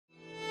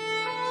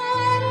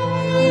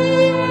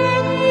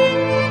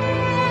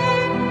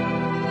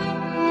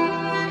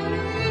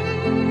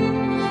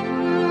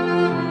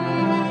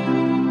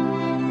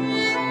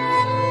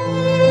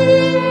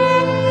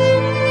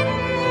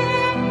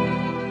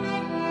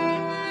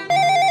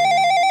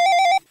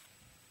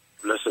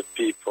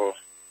people,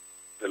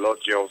 the Lord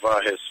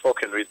Jehovah has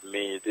spoken with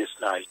me this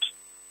night.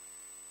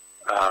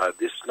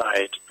 This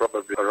night,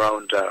 probably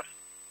around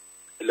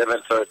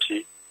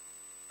 11:30,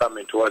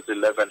 coming towards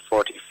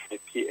 11:40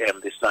 p.m.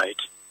 this night,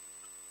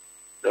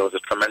 there was a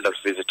tremendous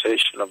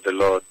visitation of the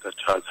Lord that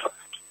has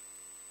happened.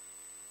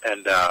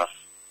 And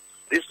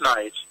this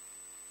night,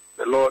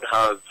 the Lord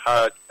has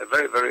had a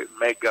very, very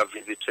mega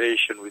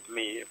visitation with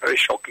me, a very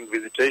shocking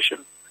visitation.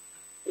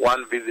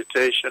 One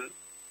visitation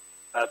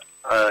that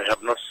I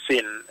have not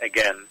seen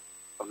again.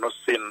 I've not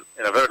seen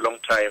in a very long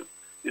time.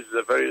 This is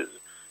a very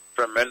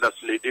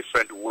tremendously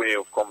different way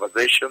of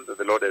conversation that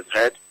the Lord has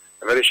had,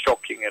 a very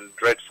shocking and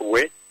dreadful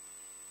way.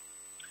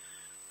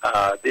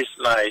 This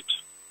night,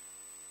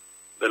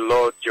 the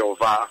Lord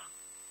Jehovah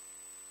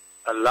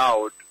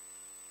allowed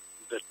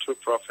the two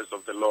prophets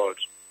of the Lord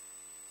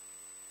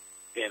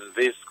in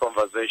this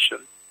conversation,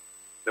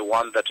 the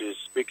one that is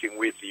speaking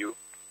with you,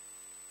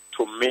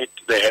 to meet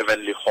the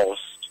heavenly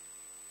host.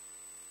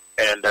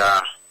 And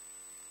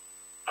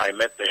I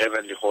met the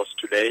heavenly host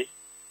today,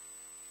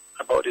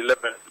 about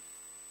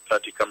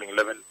 11:30, coming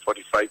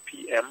 11:45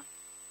 p.m.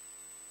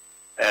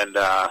 And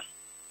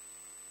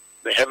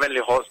the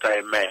heavenly host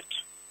I met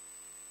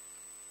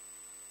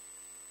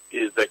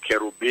is the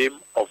cherubim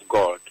of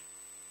God,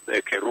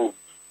 the cherub,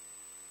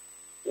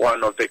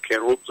 one of the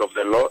cherubs of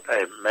the Lord.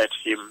 I met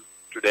him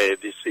today,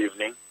 this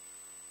evening,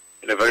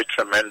 in a very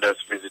tremendous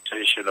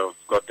visitation of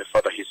God the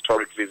Father,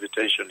 historic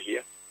visitation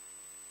here.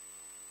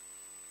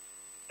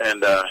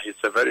 And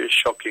it's a very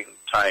shocking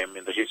time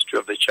in the history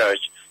of the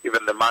church,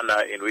 even the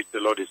manner in which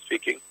the Lord is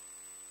speaking.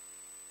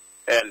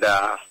 And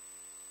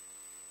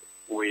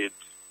with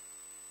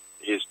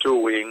his two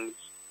wings,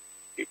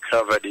 he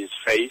covered his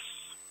face,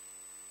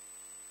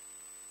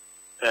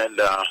 and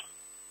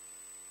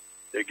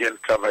again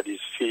covered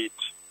his feet,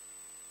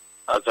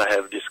 as I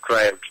have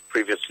described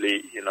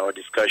previously in our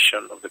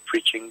discussion of the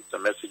preaching, the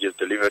messages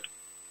delivered.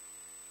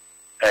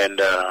 And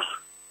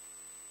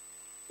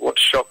what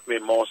shocked me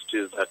most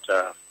is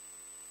that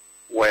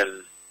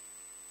when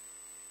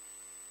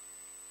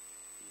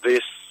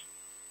this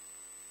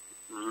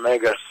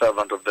mega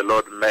servant of the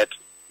Lord met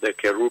the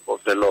cherub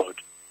of the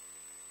Lord,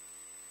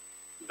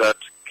 that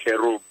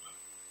cherub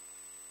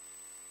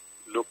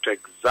looked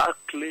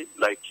exactly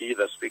like he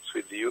that speaks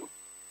with you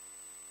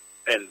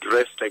and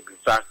dressed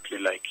exactly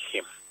like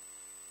him.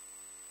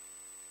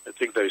 I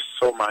think there is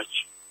so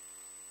much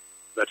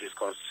that is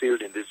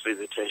concealed in this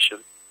visitation.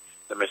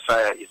 The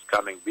Messiah is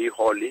coming. Be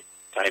holy.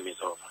 Time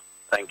is over.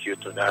 Thank you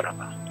to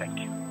Darama. Thank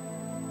you.